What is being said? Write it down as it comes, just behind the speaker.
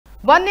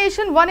One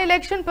nation one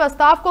election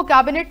प्रस्ताव को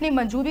cabinet ने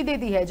मंजूरी दे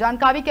दी है।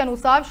 जानकारी के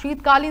अनुसार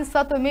शीतकालीन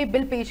सत्र में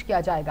बिल पेश किया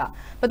जाएगा।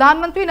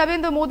 प्रधानमंत्री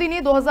नरेंद्र मोदी ने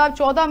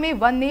 2014 में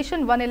वन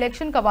नेशन वन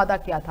इलेक्शन का वादा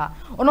किया था।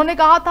 उन्होंने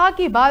कहा था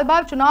कि बार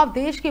बार चुनाव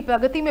देश की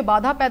प्रगति में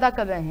बाधा पैदा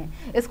कर रहे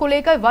हैं। इसको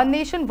लेकर वन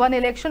नेशन वन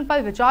इलेक्शन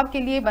पर विचार के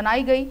लिए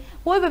बनाई गई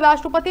पूर्व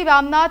राष्ट्रपति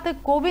रामनाथ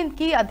कोविंद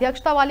की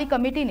अध्यक्षता वाली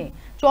कमेटी ने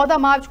 14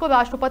 मार्च को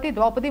राष्ट्रपति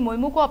द्रौपदी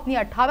मुर्मू को अपनी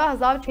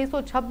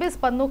 18,626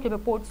 पन्नों की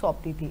रिपोर्ट सौंप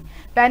दी थी।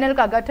 पैनल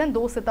का गठन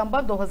 2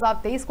 सितंबर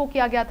 2023 को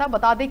किया गया था।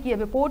 बता दें कि यह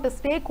रिपोर्ट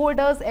स्टेक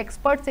होल्डर्स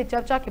एक्सपर्ट से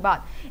चर्चा के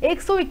बाद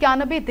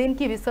 191 दिन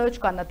की रिसर्च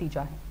का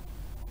नतीजा है।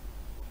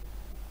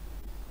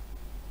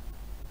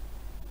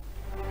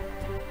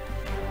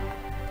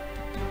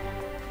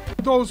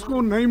 तो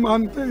उसको नहीं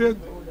मानते,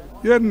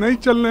 ये नहीं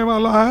चलने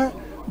वाला है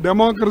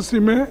डेमोक्रेसी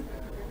में।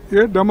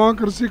 ये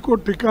डेमोक्रेसी को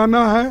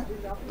टिकाना है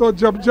तो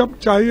जब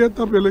चाहिए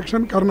तब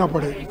इलेक्शन करना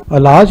पड़ेगा। A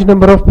large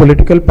number of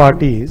political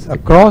parties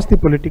across the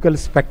political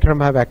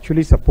spectrum have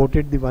actually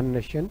supported the One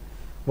Nation,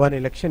 One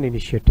Election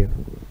initiative.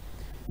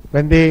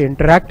 When they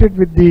interacted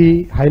with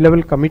the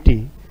high-level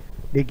committee,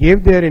 they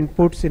gave their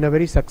inputs in a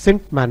very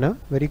succinct manner,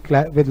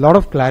 with a lot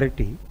of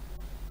clarity.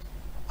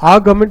 Our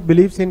government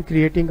believes in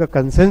creating a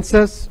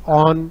consensus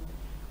on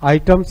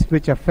items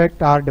which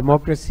affect our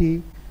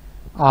democracy,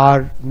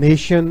 our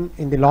nation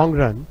in the long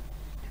run,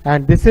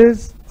 and this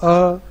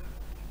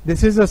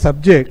is a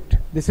subject,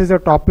 this is a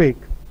topic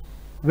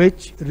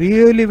which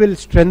really will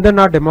strengthen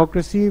our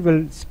democracy,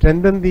 will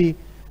strengthen the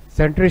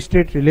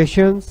center-state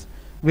relations,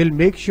 will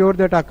make sure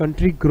that our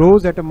country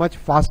grows at a much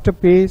faster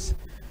pace,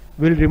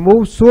 will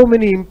remove so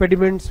many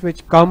impediments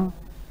which come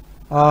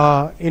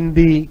in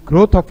the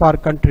growth of our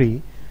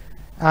country.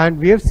 And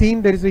we have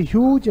seen there is a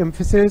huge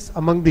emphasis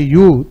among the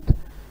youth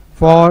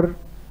for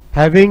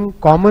having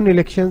common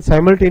elections,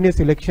 simultaneous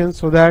elections,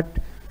 so that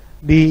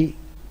the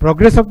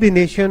progress of the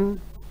nation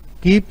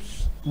keeps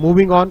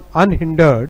moving on unhindered